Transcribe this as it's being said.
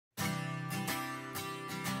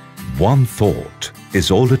One thought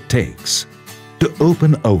is all it takes to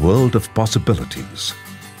open a world of possibilities.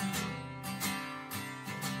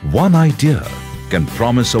 One idea can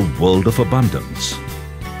promise a world of abundance.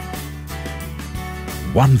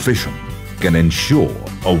 One vision can ensure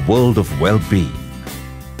a world of well-being.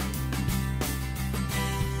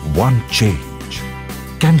 One change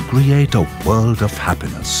can create a world of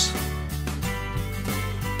happiness.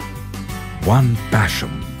 One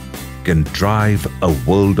passion can drive a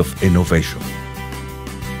world of innovation.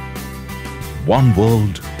 One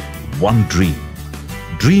world, one dream.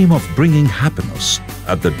 Dream of bringing happiness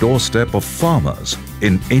at the doorstep of farmers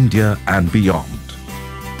in India and beyond.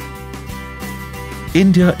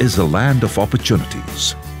 India is a land of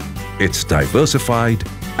opportunities. Its diversified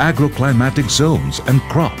agroclimatic zones and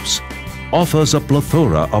crops offers a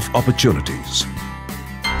plethora of opportunities.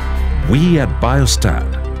 We at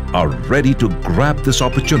Biostadt are ready to grab this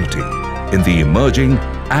opportunity in the emerging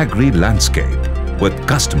agri-landscape with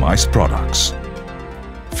customized products.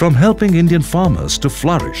 From helping Indian farmers to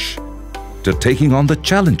flourish, to taking on the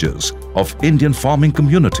challenges of Indian farming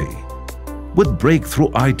community. With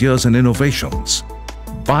breakthrough ideas and innovations,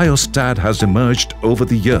 Biostadt has emerged over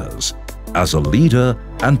the years as a leader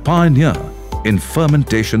and pioneer in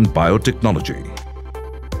fermentation biotechnology.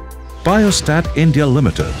 Biostadt India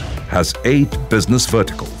Limited has 8 business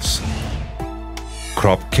verticals: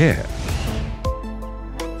 crop care,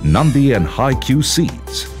 Nandi and High-Q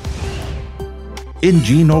seeds,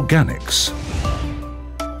 InGene Organics,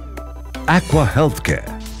 Aqua Healthcare,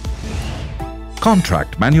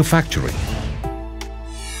 contract manufacturing,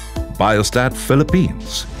 Biostadt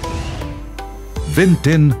Philippines,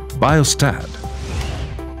 Vintin Biostadt,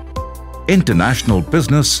 international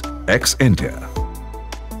business ex-India.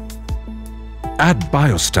 At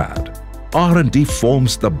Biostadt, R&D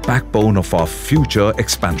forms the backbone of our future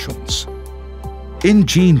expansions.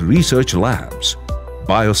 InGene Research Labs,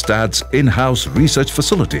 Biostat's in-house research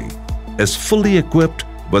facility, is fully equipped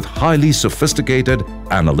with highly sophisticated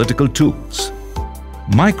analytical tools.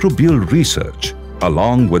 Microbial research,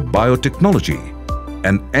 along with biotechnology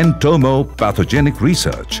and entomopathogenic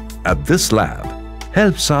research at this lab,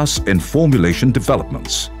 helps us in formulation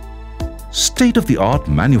developments. State-of-the-art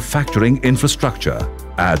manufacturing infrastructure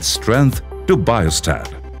adds strength to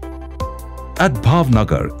Biostadt. At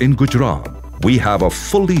Bhavnagar in Gujarat, we have a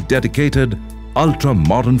fully dedicated,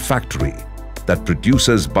 ultra-modern factory that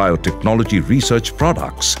produces biotechnology research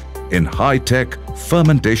products in high-tech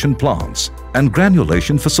fermentation plants and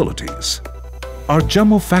granulation facilities. Our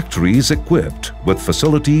Jammu factory is equipped with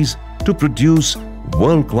facilities to produce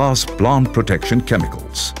world-class plant protection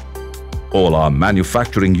chemicals. All our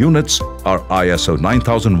manufacturing units are ISO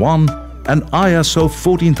 9001 and ISO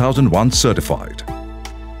 14001 certified.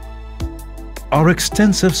 Our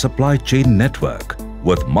extensive supply chain network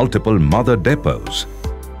with multiple mother depots,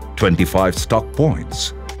 25 stock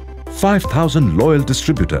points, 5,000 loyal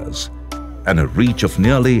distributors, and a reach of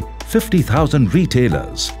nearly 50,000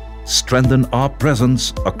 retailers strengthen our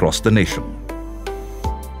presence across the nation.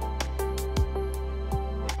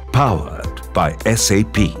 Powered by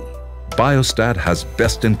SAP, Biostadt has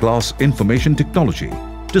best-in-class information technology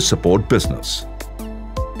to support business.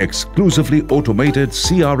 Exclusively automated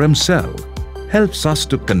CRM cell helps us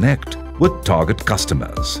to connect with target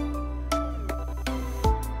customers.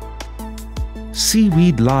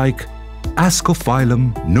 Seaweed like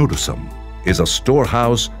Ascophyllum nodosum is a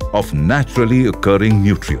storehouse of naturally occurring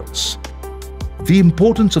nutrients. The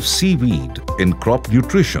importance of seaweed in crop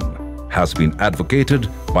nutrition has been advocated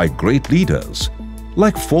by great leaders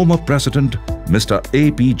like former President Mr.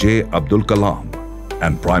 APJ Abdul Kalam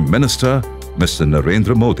and Prime Minister Mr.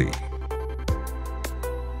 Narendra Modi.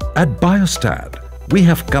 At Biostadt, we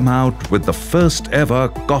have come out with the first ever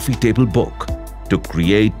coffee table book to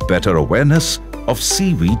create better awareness of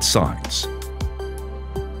seaweed science.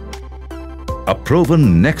 A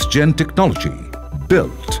proven next-gen technology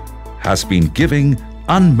built has been giving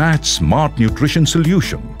unmatched smart nutrition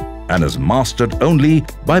solution and is mastered only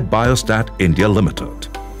by Biostadt India Limited.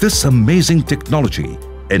 This amazing technology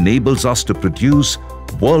enables us to produce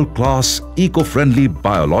world-class eco-friendly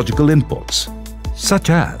biological inputs such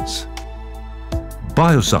as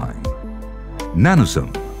Biozyme,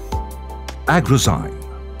 Nanozyme, Agrozyme,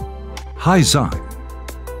 Hyzyme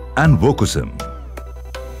and Vocozyme.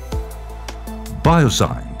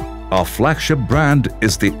 Biozyme, our flagship brand,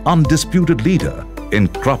 is the undisputed leader in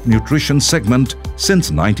crop nutrition segment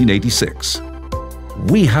since 1986.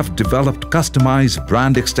 We have developed customized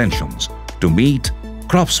brand extensions to meet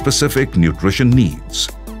crop-specific nutrition needs.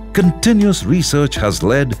 Continuous research has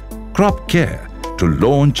led crop care to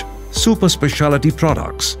launch super specialty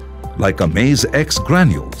products like Amaze X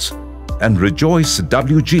granules and Rejoice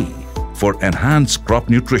WG for enhanced crop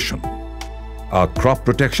nutrition. Our crop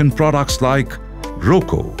protection products like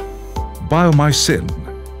Roco, Biomycin,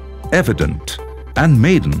 Evident and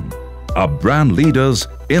Maiden are brand leaders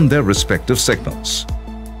in their respective segments.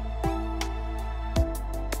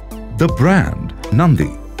 The brand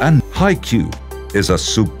Nandi and HiQ is a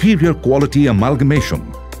superior quality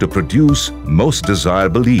amalgamation to produce most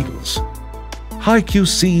desirable yields. HiQ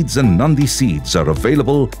seeds and Nandi seeds are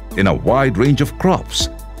available in a wide range of crops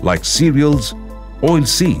like cereals, oil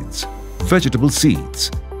seeds, vegetable seeds,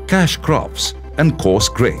 cash crops and coarse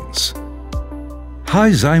grains.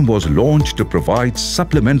 Hyzyme was launched to provide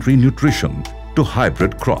supplementary nutrition to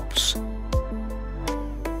hybrid crops.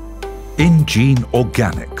 InGene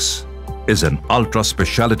Organics is an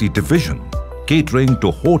ultra-specialty division catering to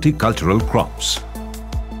horticultural crops.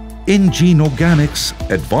 InGene Organics'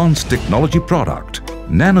 advanced technology product,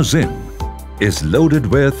 Nanozym, is loaded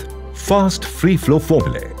with fast free-flow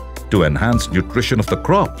formulae to enhance nutrition of the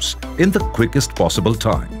crops in the quickest possible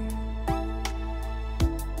time.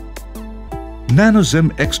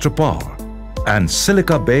 Nanozym Extra Power and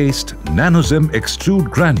silica-based Nanozym Extrude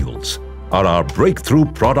Granules are our breakthrough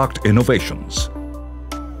product innovations.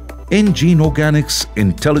 InGene Organics'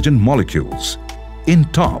 intelligent molecules,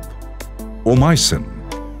 InTop, Omycin,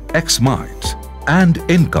 Xmite and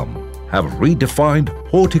Income have redefined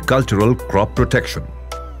horticultural crop protection.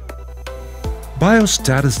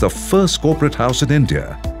 Biostadt is the first corporate house in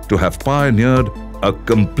India to have pioneered a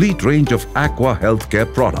complete range of aqua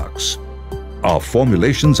healthcare products. Our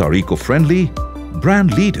formulations are eco-friendly,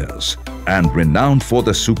 brand leaders and renowned for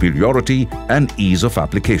their superiority and ease of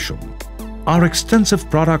application. Our extensive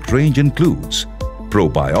product range includes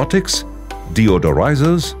probiotics,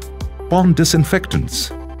 deodorizers, pond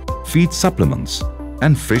disinfectants, feed supplements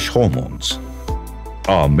and fish hormones.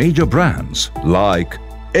 Our major brands like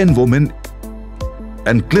Envomin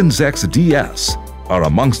and Cleansex DS are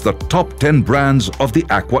amongst the top 10 brands of the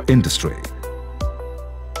aqua industry.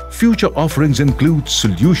 Future offerings include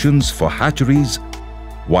solutions for hatcheries,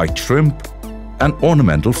 white shrimp and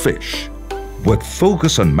ornamental fish. With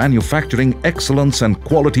focus on manufacturing excellence and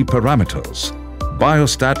quality parameters,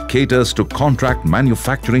 Biostadt caters to contract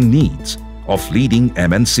manufacturing needs of leading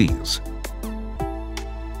MNCs.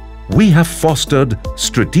 We have fostered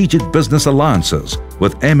strategic business alliances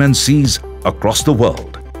with MNCs across the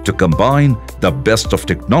world to combine the best of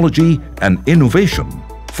technology and innovation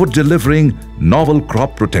for delivering novel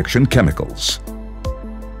crop protection chemicals.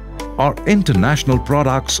 Our international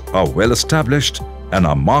products are well established and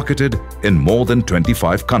are marketed in more than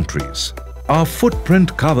 25 countries. Our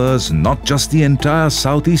footprint covers not just the entire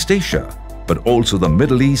Southeast Asia, but also the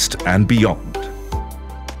Middle East and beyond.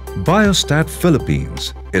 Biostadt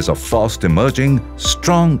Philippines is a fast-emerging,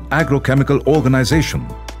 strong agrochemical organization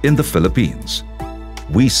in the Philippines.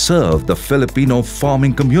 We serve the Filipino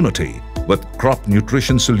farming community with crop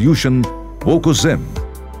nutrition solution, Vocozym,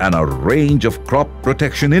 and a range of crop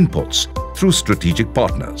protection inputs through strategic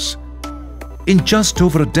partners. In just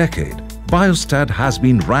over a decade, Biostadt has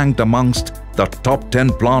been ranked amongst the top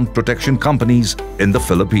 10 plant protection companies in the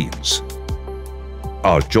Philippines.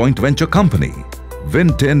 Our joint venture company,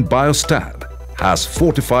 Vintin Biostadt, has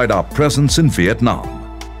fortified our presence in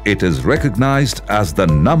Vietnam. It is recognized as the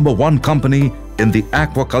 #1 company in the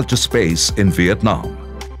aquaculture space in Vietnam.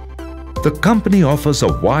 The company offers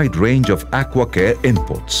a wide range of aquacare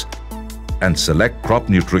inputs and select crop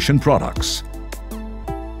nutrition products.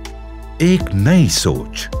 Ek Nayi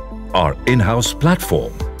Soch, our in-house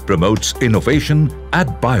platform, promotes innovation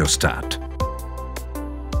at Biostadt.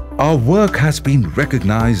 Our work has been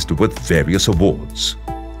recognized with various awards.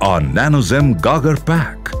 Our Nanozym Gagar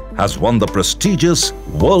Pack has won the prestigious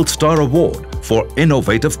World Star Award for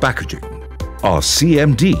innovative packaging. Our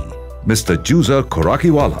CMD, Mr. Juza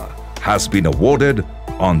Korakiwala, has been awarded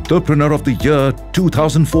Entrepreneur of the Year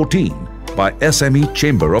 2014 by SME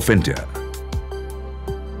Chamber of India.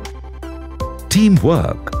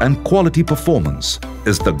 Teamwork and quality performance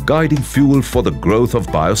is the guiding fuel for the growth of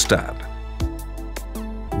Biostadt.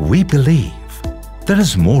 We believe there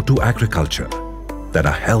is more to agriculture than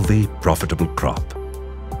a healthy, profitable crop,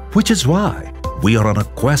 which is why we are on a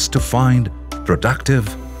quest to find productive,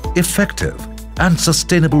 effective, and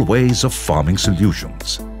sustainable ways of farming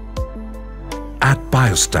solutions. At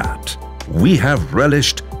Biostadt, we have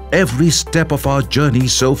relished every step of our journey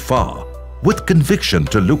so far with conviction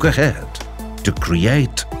to look ahead, to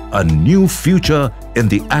create a new future in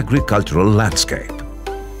the agricultural landscape.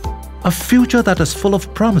 A future that is full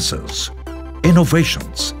of promises,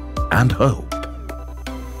 innovations, and hope.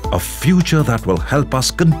 A future that will help us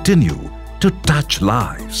continue to touch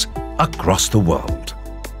lives across the world.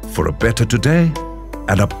 for a better today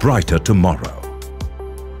and a brighter tomorrow.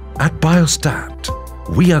 At Biostadt,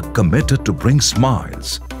 we are committed to bring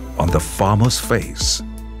smiles on the farmer's face,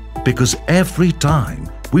 because every time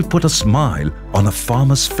we put a smile on a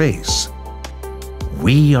farmer's face,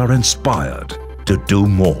 we are inspired to do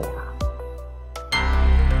more.